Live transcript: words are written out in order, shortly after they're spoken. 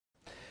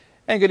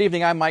And good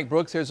evening, I'm Mike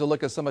Brooks. Here's a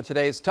look at some of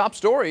today's top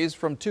stories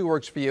from 2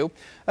 Works for You.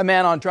 A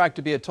man on track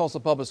to be a Tulsa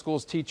Public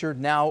Schools teacher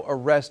now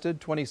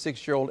arrested.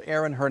 26-year-old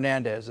Aaron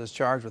Hernandez is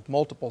charged with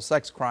multiple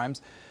sex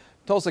crimes.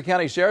 Tulsa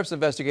County Sheriff's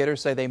investigators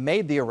say they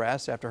made the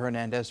arrest after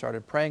Hernandez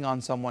started preying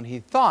on someone he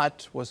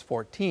thought was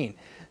 14.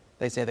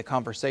 They say the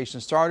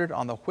conversation started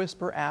on the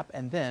Whisper app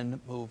and then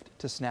moved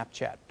to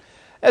Snapchat.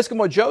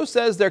 Eskimo Joe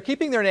says they're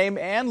keeping their name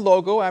and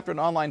logo after an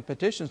online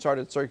petition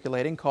started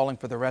circulating calling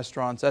for the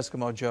restaurants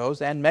Eskimo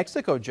Joe's and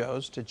Mexico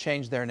Joe's to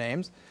change their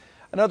names.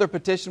 Another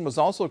petition was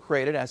also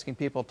created asking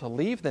people to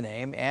leave the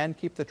name and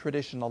keep the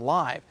tradition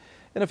alive.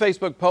 In a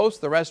Facebook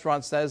post, the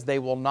restaurant says they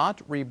will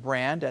not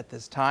rebrand at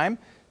this time.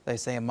 They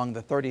say among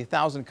the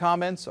 30,000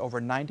 comments,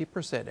 over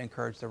 90%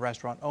 encourage the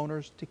restaurant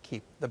owners to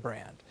keep the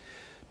brand.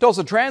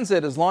 Tulsa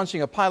Transit is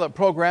launching a pilot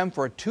program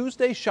for a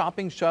Tuesday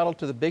shopping shuttle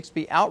to the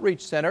Bixby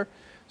Outreach Center.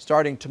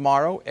 Starting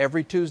tomorrow,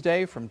 every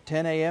Tuesday from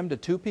 10 a.m. to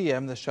 2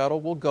 p.m., the shuttle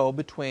will go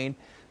between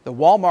the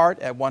Walmart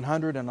at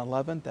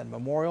 111th and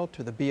Memorial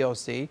to the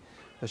BOC.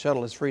 The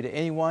shuttle is free to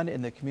anyone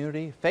in the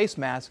community. Face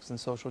masks and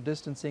social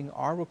distancing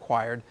are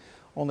required.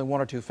 Only 1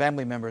 or 2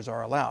 family members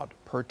are allowed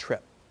per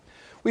trip.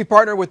 We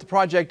partner with the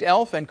Project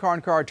ELF and Car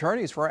and Car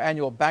Attorneys for our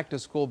annual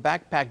back-to-school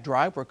backpack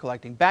drive. We're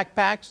collecting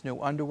backpacks, new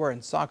underwear,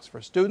 and socks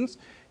for students.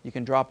 You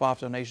can drop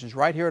off donations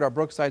right here at our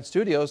Brookside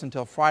studios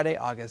until Friday,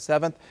 August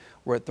 7th.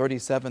 We're at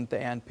 37th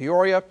and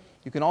Peoria.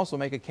 You can also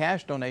make a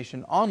cash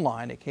donation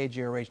online at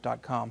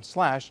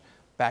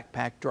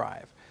kjrh.com/backpack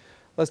drive.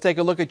 Let's take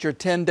a look at your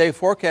 10-day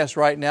forecast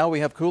right now.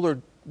 We have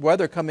cooler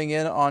weather coming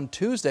in on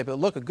Tuesday, but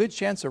look, a good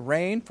chance of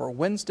rain for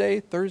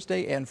Wednesday,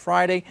 Thursday, and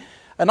Friday.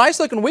 A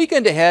nice looking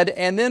weekend ahead,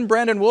 and then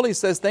Brandon Woolley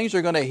says things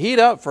are going to heat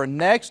up for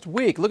next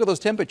week. Look at those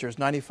temperatures,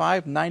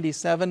 95,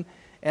 97,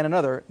 and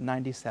another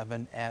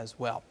 97 as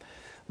well.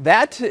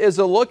 That is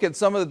a look at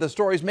some of the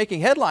stories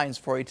making headlines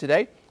for you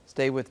today.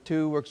 Stay with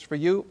 2 Works for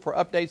You for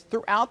updates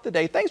throughout the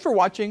day. Thanks for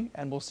watching,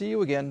 and we'll see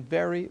you again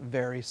very,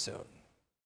 very soon.